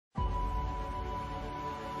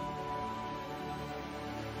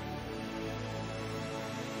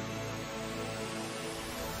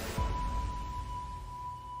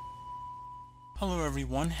Hello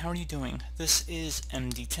everyone, how are you doing? This is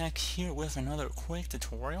MD Tech here with another quick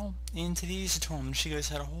tutorial. In today's tutorial, I'm going to show you guys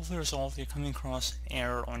how to hopefully resolve if you're coming across an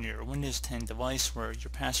error on your Windows 10 device where your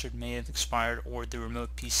password may have expired or the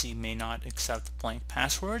remote PC may not accept blank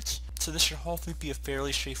passwords. So this should hopefully be a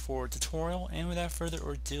fairly straightforward tutorial, and without further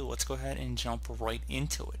ado, let's go ahead and jump right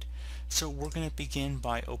into it. So we're going to begin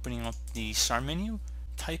by opening up the Start menu,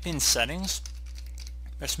 type in Settings.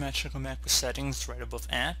 Best match should come back with Settings right above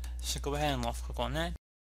App, so go ahead and left click on that.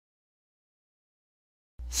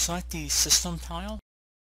 Select the System tile.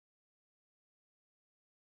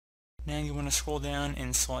 Now you want to scroll down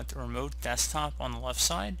and select Remote Desktop on the left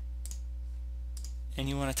side, and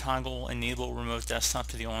you want to toggle Enable Remote Desktop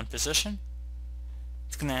to the on position.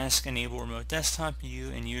 It's going to ask Enable Remote Desktop. You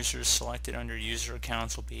and users selected under User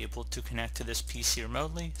Accounts will be able to connect to this PC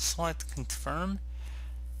remotely. Select Confirm.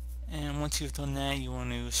 And once you've done that, you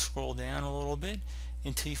want to scroll down a little bit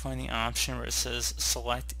until you find the option where it says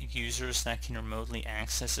select users that can remotely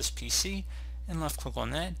access this PC, and left click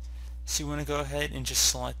on that. So you want to go ahead and just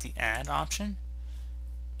select the add option,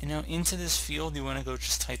 and now into this field you want to go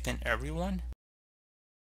just type in everyone,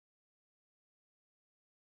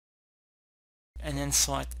 and then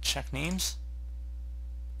select check names,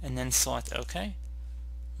 and then select OK.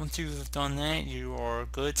 Once you've done that, you are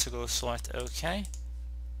good, so go select OK.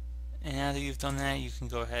 And now that you've done that, you can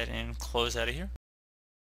go ahead and close out of here.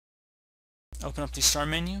 Open up the Start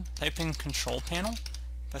menu, type in Control Panel.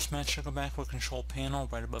 Best match should go back with Control Panel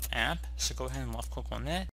right above App, so go ahead and left click on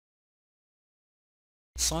that.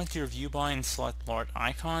 Select your view by and select Large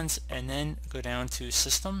Icons, and then go down to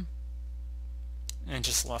System, and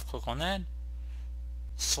just left click on that.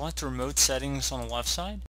 Select Remote Settings on the left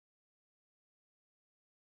side.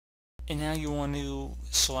 And now you want to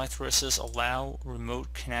select where it says Allow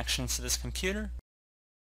Remote Connections to this computer.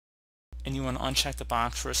 And you want to uncheck the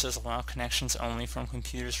box where it says Allow Connections only from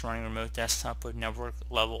computers running remote desktop with network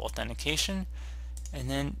level authentication. And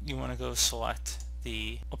then you want to go select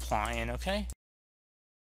the Apply and OK.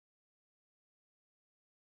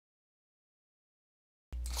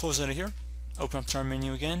 Close out of here. Open up Start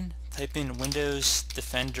menu again. Type in Windows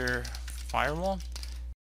Defender Firewall.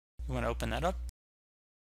 You want to open that up.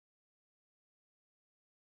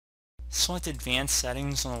 Select Advanced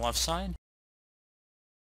Settings on the left side.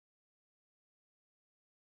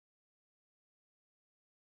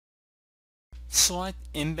 Select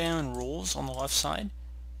Inbound Rules on the left side.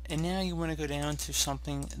 And now you want to go down to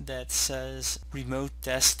something that says Remote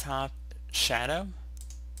Desktop Shadow.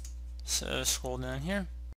 So scroll down here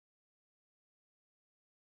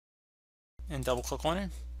and double click on it.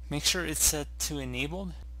 Make sure it's set to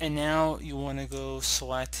Enabled. And now you want to go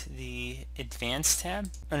select the Advanced tab.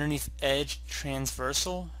 Underneath Edge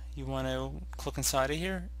Transversal, you want to click inside of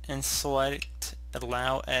here and select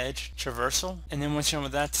Allow Edge Traversal. And then once you're done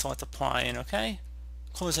with that, select Apply and OK.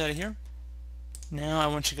 Close out of here. Now I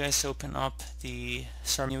want you guys to open up the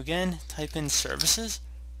Start menu again. Type in Services.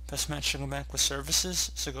 Best match should go back with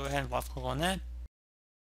Services, so go ahead and left click on that.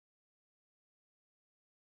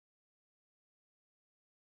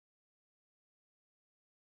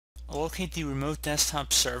 Locate the Remote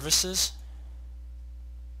Desktop Services.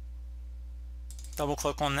 Double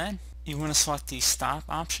click on that. You want to select the Stop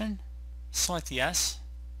option. Select Yes.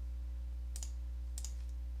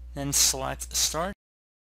 Then select Start.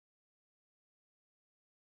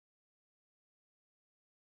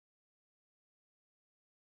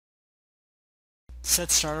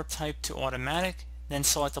 Set Startup Type to Automatic. Then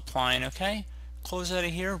select Apply and OK. Close out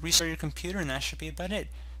of here, restart your computer, and that should be about it.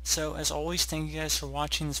 So as always, thank you guys for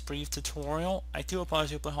watching this brief tutorial. I do hope I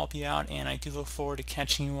was able to help you out, and I do look forward to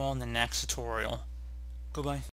catching you all in the next tutorial. Goodbye.